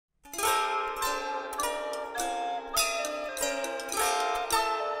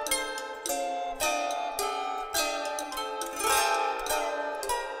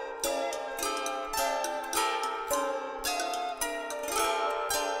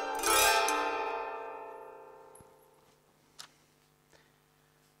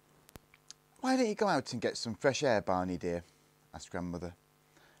"Why don't you go out and get some fresh air, Barney dear?" asked Grandmother.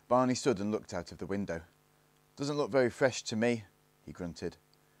 Barney stood and looked out of the window. "Doesn't look very fresh to me," he grunted.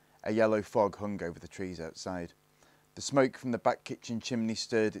 A yellow fog hung over the trees outside. The smoke from the back kitchen chimney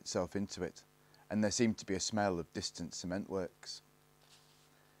stirred itself into it, and there seemed to be a smell of distant cement works.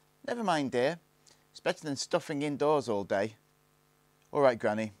 "Never mind, dear. It's better than stuffing indoors all day." "All right,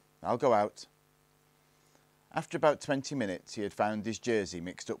 Granny, I'll go out." After about 20 minutes, he had found his jersey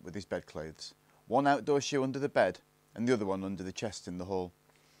mixed up with his bedclothes, one outdoor shoe under the bed and the other one under the chest in the hall.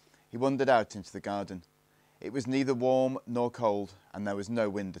 He wandered out into the garden. It was neither warm nor cold, and there was no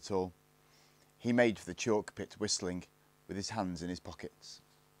wind at all. He made for the chalk pit, whistling, with his hands in his pockets.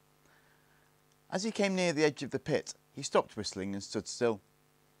 As he came near the edge of the pit, he stopped whistling and stood still.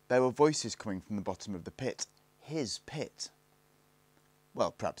 There were voices coming from the bottom of the pit. His pit.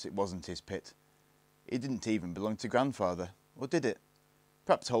 Well, perhaps it wasn't his pit. It didn't even belong to Grandfather, or did it?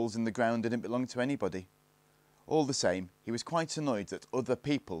 Perhaps holes in the ground didn't belong to anybody. All the same, he was quite annoyed that other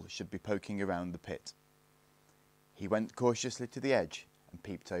people should be poking around the pit. He went cautiously to the edge and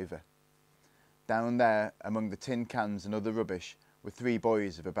peeped over. Down there, among the tin cans and other rubbish, were 3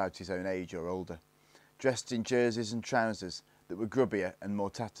 boys of about his own age or older, dressed in jerseys and trousers that were grubbier and more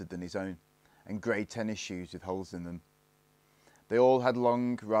tattered than his own, and grey tennis shoes with holes in them. They all had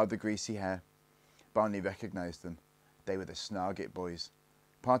long, rather greasy hair. Barney recognised them. They were the Snargit boys,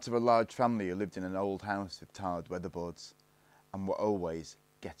 part of a large family who lived in an old house with tarred weatherboards, and were always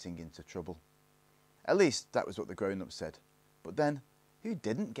getting into trouble. At least that was what the grown-ups said. But then, who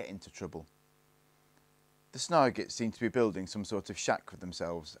didn't get into trouble? The Snargits seemed to be building some sort of shack for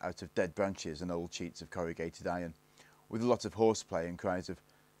themselves out of dead branches and old sheets of corrugated iron, with a lot of horseplay and cries of,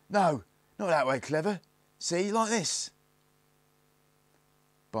 "No, not that way, Clever. See, like this."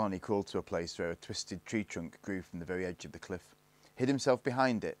 Barney crawled to a place where a twisted tree trunk grew from the very edge of the cliff, hid himself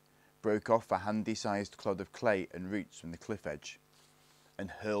behind it, broke off a handy-sized clod of clay and roots from the cliff edge, and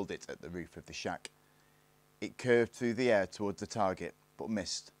hurled it at the roof of the shack. It curved through the air towards the target, but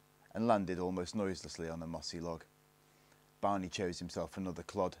missed, and landed almost noiselessly on a mossy log. Barney chose himself another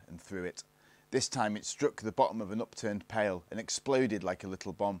clod and threw it. This time it struck the bottom of an upturned pail and exploded like a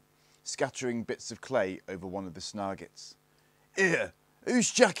little bomb, scattering bits of clay over one of the Snargits. "Here,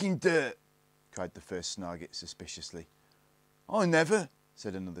 who's chucking dirt?" cried the first Snargit suspiciously. "I never,"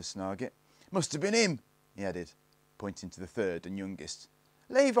 said another Snargit. "Must have been him," he added, pointing to the third and youngest.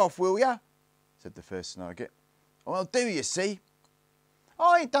 "Leave off, will ya?" said the first Snargit. "I'll do, you see."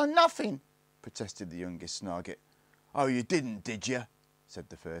 "I ain't done nothing," protested the youngest Snargit. "Oh, you didn't, did you?" said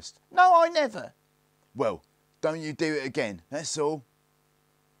the first. "No, I never." "Well, don't you do it again, that's all."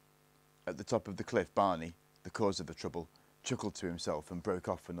 At the top of the cliff, Barney, the cause of the trouble, chuckled to himself and broke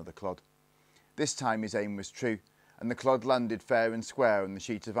off another clod. This time his aim was true, and the clod landed fair and square on the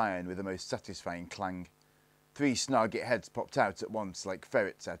sheet of iron with a most satisfying clang. 3 Snargit heads popped out at once like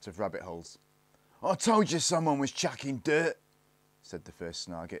ferrets out of rabbit holes. "I told you someone was chucking dirt," said the first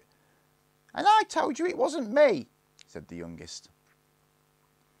Snargit. "And I told you it wasn't me," said the youngest.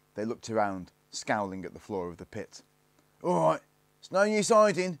 They looked around, scowling at the floor of the pit. "All right, it's no use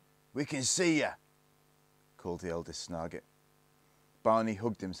hiding. We can see ya," called the eldest Snargit. Barney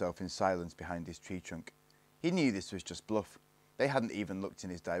hugged himself in silence behind his tree trunk. He knew this was just bluff. They hadn't even looked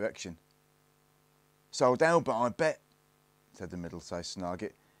in his direction. "It's old Albert, I bet," said the middle-sized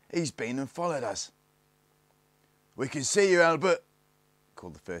Snargit. "He's been and followed us." "We can see you, Albert,"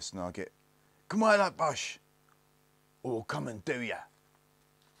 called the first Snargit. "Come out of that bush, or we'll come and do ya."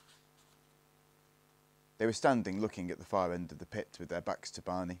 They were standing looking at the far end of the pit with their backs to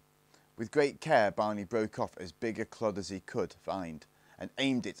Barney. With great care, Barney broke off as big a clod as he could find and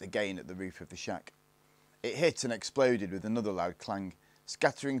aimed it again at the roof of the shack. It hit and exploded with another loud clang,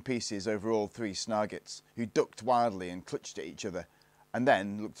 scattering pieces over all 3 Snargits, who ducked wildly and clutched at each other, and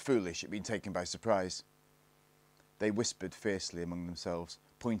then looked foolish at being taken by surprise. They whispered fiercely among themselves,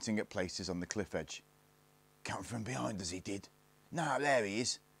 pointing at places on the cliff edge. "Come from behind us, he did. No, there he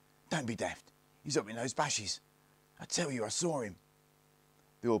is. Don't be daft. He's up in those bushes. I tell you, I saw him."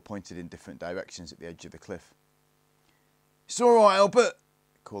 They all pointed in different directions at the edge of the cliff. "It's all right, Albert,"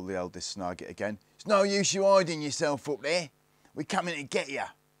 called the eldest Snargit again. "It's no use you hiding yourself up there. We're coming to get you."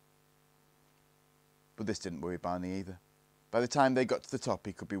 But this didn't worry Barney either. By the time they got to the top,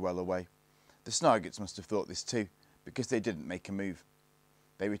 he could be well away. The Snargits must have thought this too, because they didn't make a move.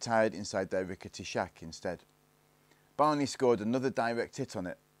 They retired inside their rickety shack instead. Barney scored another direct hit on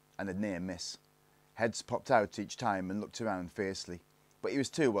it, and a near miss. Heads popped out each time and looked around fiercely, but he was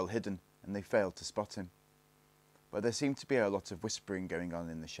too well hidden, and they failed to spot him. But there seemed to be a lot of whispering going on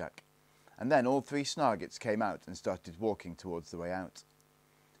in the shack, and then all 3 Snargits came out and started walking towards the way out.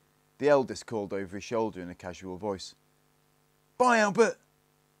 The eldest called over his shoulder in a casual voice. "Bye, Albert!"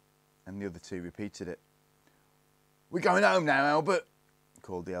 And the other two repeated it. "We're going home now, Albert,"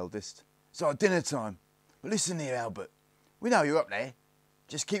 called the eldest. "It's our dinner time. But listen here, Albert. We know you're up there.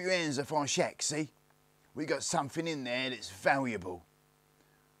 Just keep your hands off our shack, see? We got something in there that's valuable.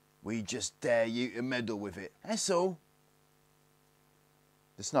 We just dare you to meddle with it, that's all."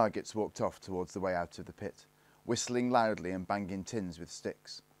 The Snargits walked off towards the way out of the pit, whistling loudly and banging tins with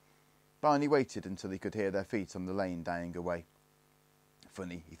sticks. Barney waited until he could hear their feet on the lane dying away.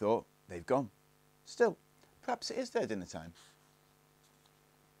 Funny, he thought, they've gone. Still, perhaps it is their dinner time.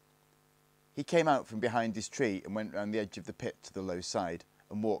 He came out from behind his tree and went round the edge of the pit to the low side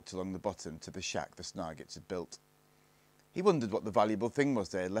and walked along the bottom to the shack the Snargits had built. He wondered what the valuable thing was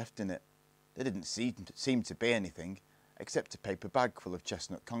they had left in it. There didn't seem to be anything, except a paper bag full of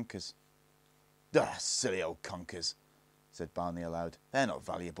chestnut conkers. "Ah, silly old conkers," said Barney aloud. "They're not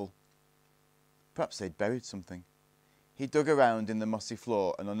valuable." Perhaps they'd buried something. He dug around in the mossy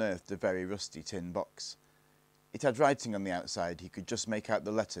floor and unearthed a very rusty tin box. It had writing on the outside. He could just make out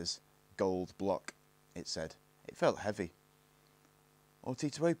the letters. "Gold block," it said. It felt heavy. Ought he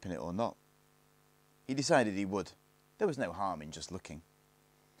to open it or not? He decided he would. There was no harm in just looking.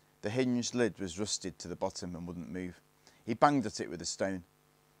 The hinged lid was rusted to the bottom and wouldn't move. He banged at it with a stone.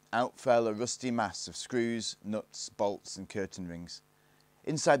 Out fell a rusty mass of screws, nuts, bolts and curtain rings.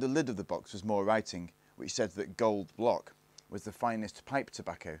 Inside the lid of the box was more writing, which said that Gold Block was the finest pipe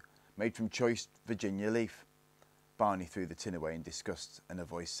tobacco, made from choice Virginia leaf. Barney threw the tin away in disgust, and a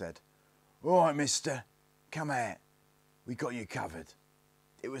voice said, "All right, mister, come out. We got you covered."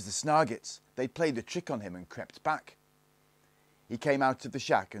 It was the Snargits. They'd played a trick on him and crept back. He came out of the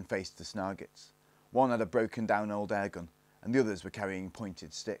shack and faced the Snargits. One had a broken down old airgun, and the others were carrying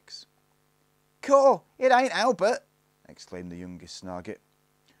pointed sticks. "Cool, it ain't Albert!" exclaimed the youngest Snargit.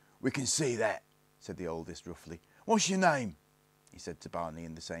 "We can see that," said the oldest roughly. "What's your name?" he said to Barney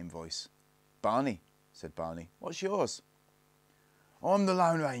in the same voice. "Barney," said Barney. "What's yours?" "I'm the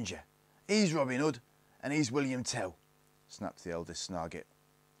Lone Ranger. He's Robin Hood, and he's William Tell," snapped the eldest Snargit.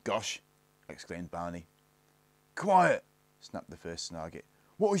 "Gosh!" exclaimed Barney. "Quiet!" snapped the first Snargit.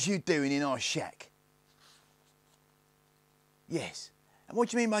 "What was you doing in our shack?" "Yes, and what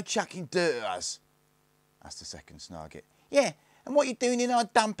do you mean by chucking dirt at us?" asked the second Snargit. "Yeah, and what you doing in our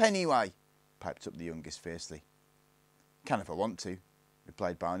dump anyway?" piped up the youngest fiercely. "Can if I want to,"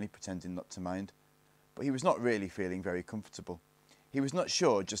 replied Barney, pretending not to mind. But he was not really feeling very comfortable. He was not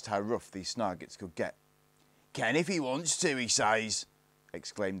sure just how rough these Snargits could get. "Can if he wants to, he says,"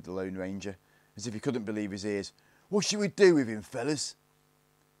 exclaimed the Lone Ranger, as if he couldn't believe his ears. "What should we do with him, fellas?"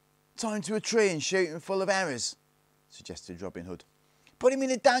 "Tie him to a tree and shoot him full of arrows," suggested Robin Hood. "Put him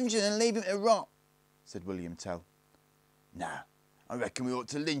in a dungeon and leave him to rot," said William Tell. "Nah, I reckon we ought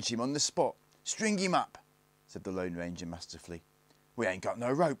to lynch him on the spot. String him up," said the Lone Ranger masterfully. "We ain't got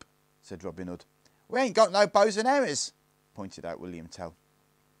no rope," said Robin Hood. "We ain't got no bows and arrows," pointed out William Tell.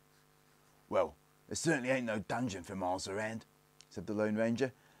 "Well, there certainly ain't no dungeon for miles around," said the Lone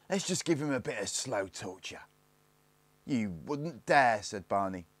Ranger. "Let's just give him a bit of slow torture." "You wouldn't dare," said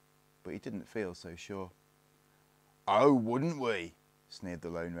Barney, but he didn't feel so sure. "Oh, wouldn't we?" sneered the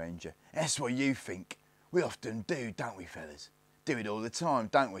Lone Ranger. "That's what you think. We often do, don't we, fellas? Do it all the time,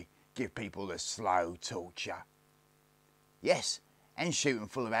 don't we? Give people the slow torture." "Yes, and shoot 'em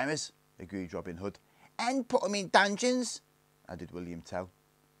full of arrows," agreed Robin Hood. "And put 'em in dungeons," added William Tell.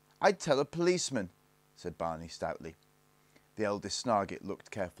 "I'd tell a policeman," said Barney stoutly. The eldest Snargit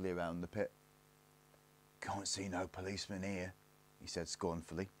looked carefully around the pit. "Can't see no policeman here," he said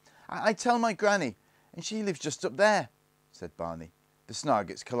scornfully. I'd tell my granny, and she lives just up there," said Barney. The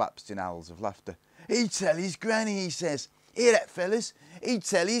Snargits collapsed in howls of laughter. "He'd tell his granny, he says. Hear that, fellas? He'd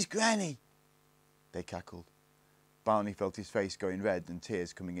tell his granny." They cackled. Barney felt his face going red and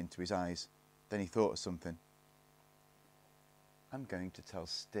tears coming into his eyes. Then he thought of something. "I'm going to tell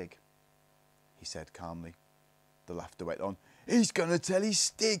Stig," he said calmly. The laughter went on. "He's going to tell his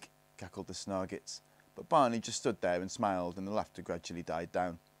Stig," cackled the Snargits. But Barney just stood there and smiled, and the laughter gradually died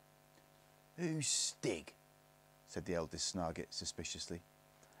down. "Who's Stig?" said the eldest Snargit suspiciously.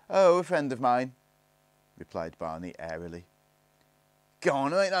 "Oh, a friend of mine," replied Barney airily. "Go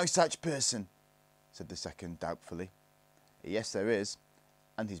on, there ain't no such person," said the second doubtfully. "Yes, there is,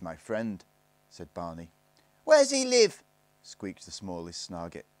 and he's my friend," said Barney. "Where's he live?" squeaked the smallest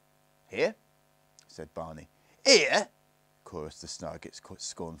Snargit. "Here," said Barney. "Here?" chorused the Snargits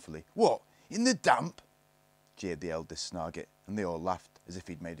scornfully. "What, in the dump?" jeered the eldest Snargit, and they all laughed as if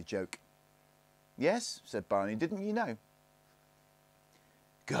he'd made a joke. "Yes," said Barney, "didn't you know?"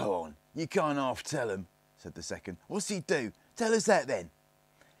 "Go on, you can't half tell him," said the second. "What's he do? Tell us that then."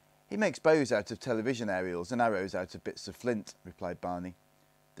 He makes bows out of television aerials and arrows out of bits of flint, replied Barney.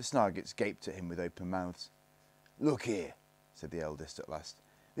 The Snargits gaped at him with open mouths. Look here, said the eldest at last.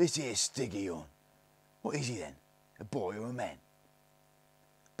 This here's Stiggy on. What is he then? A boy or a man?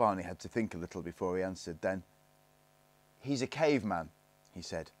 Barney had to think a little before he answered. Then, he's a caveman, he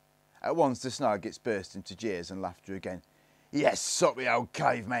said. At once the Snargits burst into jeers and laughter again. Yes, soppy old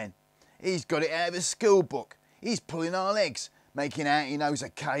caveman. He's got it out of a school book. He's pulling our legs, making out he knows a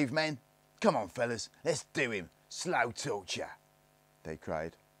caveman. Come on, fellas, let's do him. Slow torture, they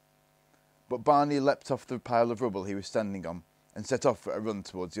cried. But Barney leapt off the pile of rubble he was standing on and set off at a run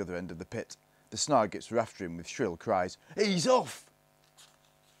towards the other end of the pit. The Snargits were after him with shrill cries. He's off!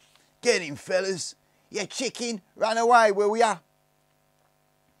 Get him, fellas! You chicken! Run away, will ya?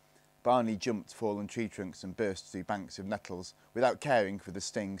 Barney jumped fallen tree trunks and burst through banks of nettles without caring for the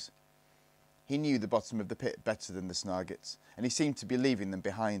stings. He knew the bottom of the pit better than the Snargits, and he seemed to be leaving them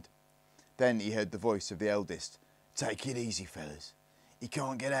behind. Then he heard the voice of the eldest. Take it easy, fellas. He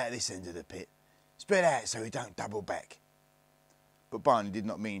can't get out of this end of the pit. Spread out so he don't double back. But Barney did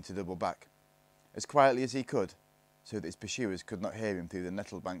not mean to double back. As quietly as he could, so that his pursuers could not hear him through the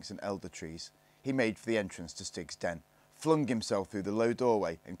nettle banks and elder trees, he made for the entrance to Stig's den, flung himself through the low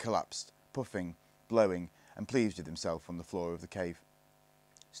doorway and collapsed, puffing, blowing, and pleased with himself on the floor of the cave.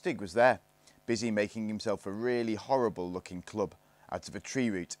 Stig was there, busy making himself a really horrible-looking club out of a tree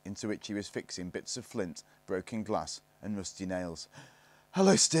root into which he was fixing bits of flint, broken glass, and rusty nails.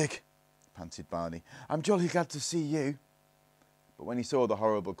 Hello, Stig, panted Barney. I'm jolly glad to see you. But when he saw the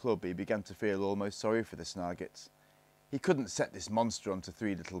horrible club, he began to feel almost sorry for the Snargits. He couldn't set this monster onto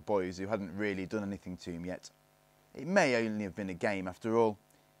three little boys who hadn't really done anything to him yet. It may only have been a game after all.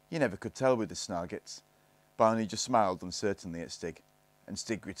 You never could tell with the Snargits. Barney just smiled uncertainly at Stig, and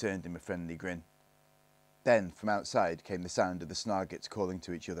Stig returned him a friendly grin. Then, from outside, came the sound of the Snargits calling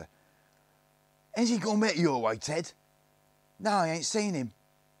to each other. Has he gone back your way, Ted? No, I ain't seen him.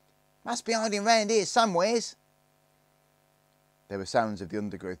 Must be hiding round here somewheres. There were sounds of the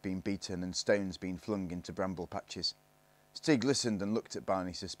undergrowth being beaten and stones being flung into bramble patches. Stig listened and looked at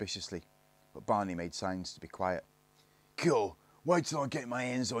Barney suspiciously, but Barney made signs to be quiet. Cool, wait till I get my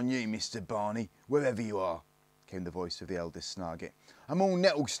hands on you, Mr. Barney, wherever you are, came the voice of the eldest Snargit. I'm all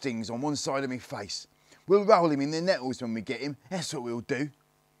nettle stings on one side of me face. We'll roll him in the nettles when we get him, that's what we'll do.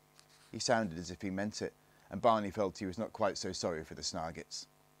 He sounded as if he meant it, and Barney felt he was not quite so sorry for the Snargits.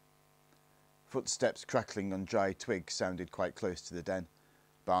 Footsteps crackling on dry twigs sounded quite close to the den.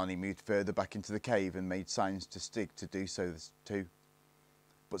 Barney moved further back into the cave and made signs to Stig to do so too.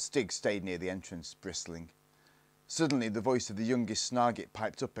 But Stig stayed near the entrance, bristling. Suddenly the voice of the youngest Snargit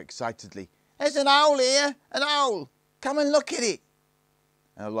piped up excitedly. There's an owl here! An owl! Come and look at it!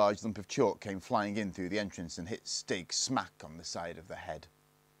 And a large lump of chalk came flying in through the entrance and hit Stig smack on the side of the head.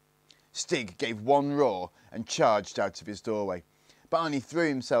 Stig gave one roar and charged out of his doorway. Barney threw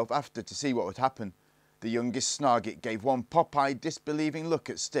himself after to see what would happen. The youngest Snargit gave one pop-eyed, disbelieving look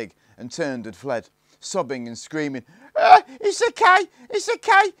at Stig and turned and fled, sobbing and screaming, It's a cave! It's a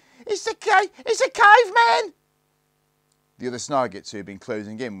cave! It's a cave! It's a caveman! The other Snargits, who had been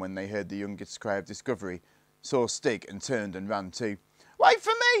closing in when they heard the youngest cry of discovery, saw Stig and turned and ran too. Wait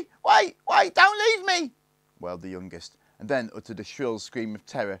for me! Wait, don't leave me! Wailed the youngest, and then uttered a shrill scream of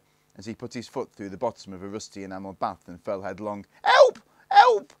terror as he put his foot through the bottom of a rusty enamel bath and fell headlong. Help!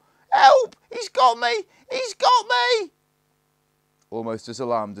 Help! Help! He's got me! He's got me! Almost as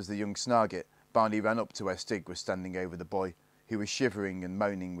alarmed as the young Snargit, Barney ran up to where Stig was standing over the boy, who was shivering and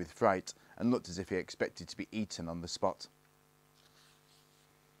moaning with fright and looked as if he expected to be eaten on the spot.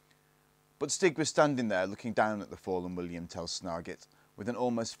 But Stig was standing there looking down at the fallen William Tell Snargit with an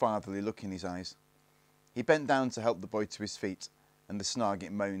almost fatherly look in his eyes. He bent down to help the boy to his feet, and the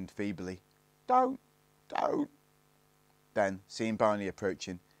Snargit moaned feebly. Don't. Then, seeing Barney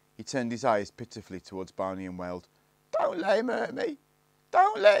approaching, he turned his eyes pitifully towards Barney and wailed, Don't let him hurt me!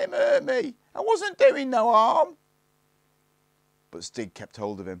 Don't let him hurt me! I wasn't doing no harm! But Stig kept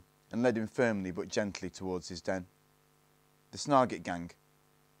hold of him and led him firmly but gently towards his den. The Snargit gang,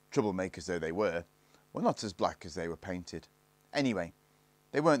 troublemakers though they were not as black as they were painted. Anyway,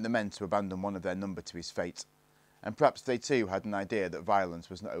 they weren't the men to abandon one of their number to his fate, and perhaps they too had an idea that violence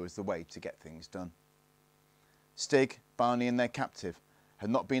was not always the way to get things done. Stig, Barney and their captive had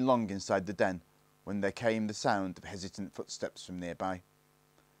not been long inside the den when there came the sound of hesitant footsteps from nearby.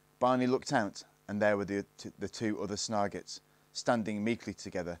 Barney looked out, and there were the two other Snargits, standing meekly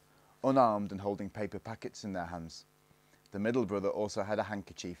together, unarmed and holding paper packets in their hands. The middle brother also had a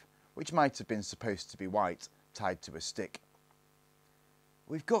handkerchief, which might have been supposed to be white, tied to a stick.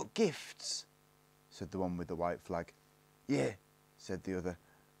 We've got gifts, said the one with the white flag. Yeah, said the other.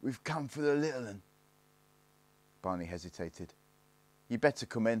 We've come for the little un. Barney hesitated. You'd better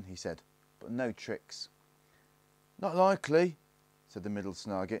come in, he said, but no tricks. Not likely, said the middle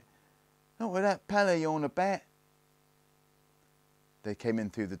Snarget. Not with that pally you on about. They came in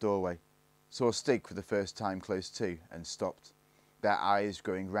through the doorway, saw Stig for the first time close to, and stopped, their eyes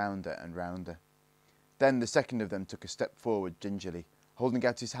growing rounder and rounder. Then the second of them took a step forward gingerly, holding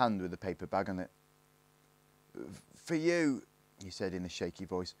out his hand with a paper bag on it. For you, he said in a shaky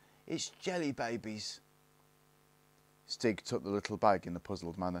voice. It's jelly babies. Stig took the little bag in a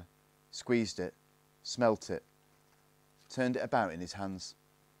puzzled manner, squeezed it, smelt it, turned it about in his hands.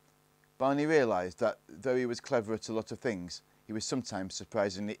 Barney realised that, though he was clever at a lot of things, he was sometimes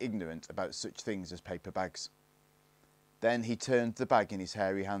surprisingly ignorant about such things as paper bags. Then he turned the bag in his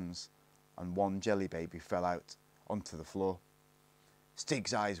hairy hands, and one jelly baby fell out, onto the floor.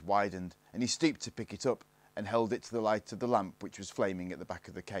 Stig's eyes widened, and he stooped to pick it up, and held it to the light of the lamp which was flaming at the back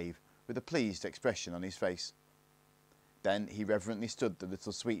of the cave, with a pleased expression on his face. Then he reverently stood the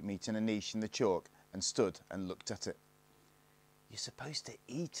little sweetmeat in a niche in the chalk, and stood and looked at it. You're supposed to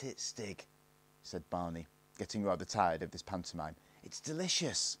eat it, Stig, said Barney, getting rather tired of this pantomime. It's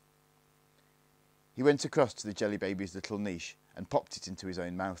delicious. He went across to the jelly baby's little niche, and popped it into his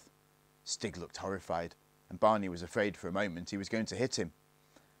own mouth. Stig looked horrified, and Barney was afraid for a moment he was going to hit him.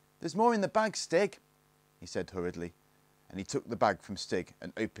 There's more in the bag, Stig, he said hurriedly, and he took the bag from Stig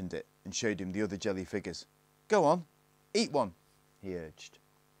and opened it and showed him the other jelly figures. Go on, eat one, he urged.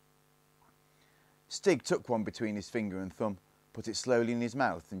 Stig took one between his finger and thumb, put it slowly in his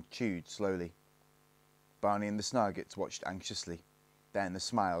mouth and chewed slowly. Barney and the Snargets watched anxiously. Then a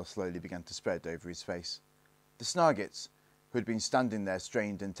smile slowly began to spread over his face. The Snargets, who had been standing there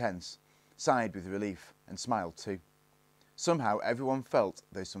strained and tense, sighed with relief and smiled too. Somehow everyone felt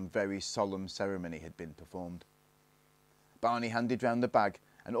though some very solemn ceremony had been performed. Barney handed round the bag,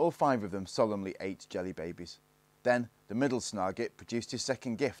 and all 5 of them solemnly ate jelly babies. Then the middle Snarget produced his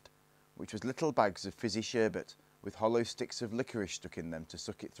second gift, which was little bags of fizzy sherbet, with hollow sticks of licorice stuck in them to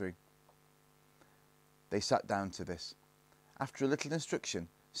suck it through. They sat down to this. After a little instruction,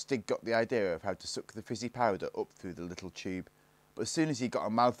 Stig got the idea of how to suck the fizzy powder up through the little tube, but as soon as he got a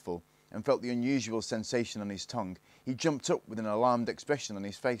mouthful and felt the unusual sensation on his tongue, he jumped up with an alarmed expression on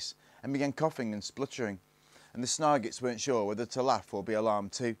his face and began coughing and spluttering, and the Snargets weren't sure whether to laugh or be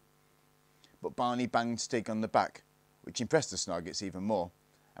alarmed too. But Barney banged Stig on the back, which impressed the Snargets even more,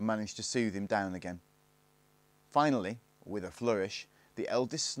 and managed to soothe him down again. Finally, with a flourish, the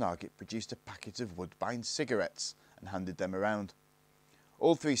eldest Snarget produced a packet of Woodbine cigarettes and handed them around.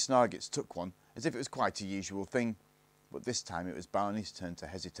 All 3 Snargets took one, as if it was quite a usual thing, but this time it was Barney's turn to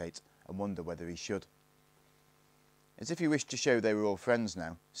hesitate and wonder whether he should. As if he wished to show they were all friends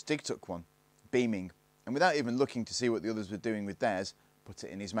now, Stig took one, beaming, and without even looking to see what the others were doing with theirs, put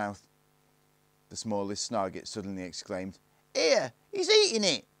it in his mouth. The smallest Snarget suddenly exclaimed, "Here, he's eating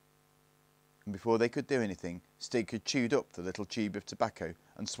it!" And before they could do anything, Stig had chewed up the little tube of tobacco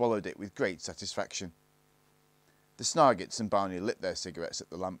and swallowed it with great satisfaction. The Snargets and Barney lit their cigarettes at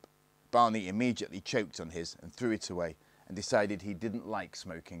the lamp. Barney immediately choked on his and threw it away, and decided he didn't like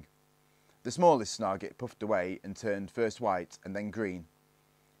smoking. The smallest Snarget puffed away and turned first white and then green.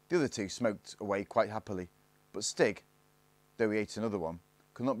 The other 2 smoked away quite happily, but Stig, though he ate another one,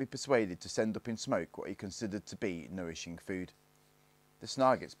 could not be persuaded to send up in smoke what he considered to be nourishing food. The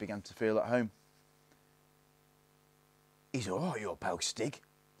Snargets began to feel at home. He's all right, your pal Stig,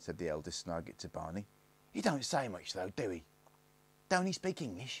 said the eldest Snarget to Barney. He don't say much though, do he? Don't he speak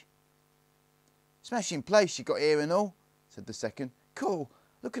English? Smashing place you got here and all, said the second. Cool,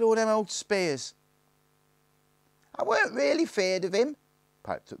 look at all them old spears. I weren't really feared of him,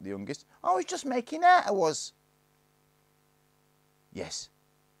 piped up the youngest. I was just making out I was. Yes,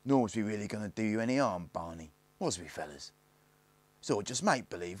 nor was we really going to do you any harm, Barney, was we, fellas? It's all just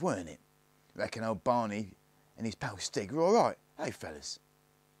make-believe, weren't it? Reckon old Barney and his pal Stig were all right, eh, fellas?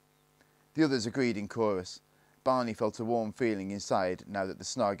 The others agreed in chorus. Barney felt a warm feeling inside now that the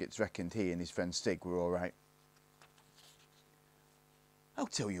Snargets reckoned he and his friend Stig were all right. I'll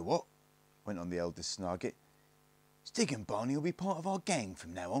tell you what, went on the eldest Snarget. Stig and Barney will be part of our gang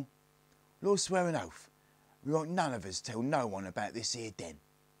from now on. We'll all swear an oath. We won't none of us tell no one about this here den.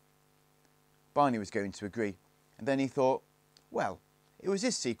 Barney was going to agree, and then he thought, well, it was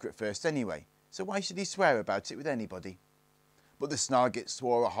his secret first anyway, so why should he swear about it with anybody? But the Snargets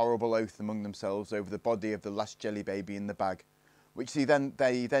swore a horrible oath among themselves over the body of the last jelly baby in the bag, which they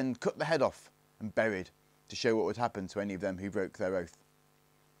then cut the head off and buried to show what would happen to any of them who broke their oath.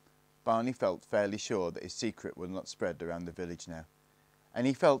 Barney felt fairly sure that his secret would not spread around the village now, and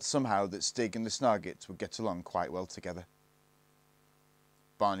he felt somehow that Stig and the Snargets would get along quite well together.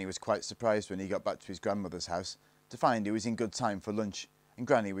 Barney was quite surprised when he got back to his grandmother's house to find he was in good time for lunch and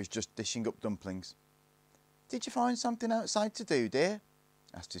Granny was just dishing up dumplings. "Did you find something outside to do, dear?"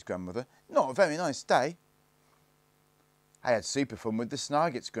 asked his grandmother. "Not a very nice day." "I had super fun with the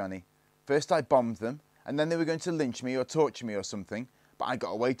Snargets, Granny. First I bombed them, and then they were going to lynch me or torture me or something, but I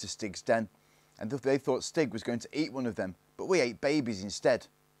got away to Stig's den, and they thought Stig was going to eat one of them, but we ate babies instead.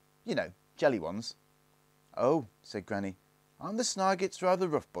 You know, jelly ones." "Oh," said Granny. "Aren't the Snargets rather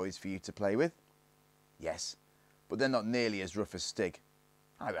rough boys for you to play with?" "Yes, but they're not nearly as rough as Stig."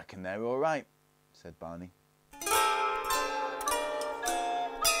 "I reckon they're all right," said Barney.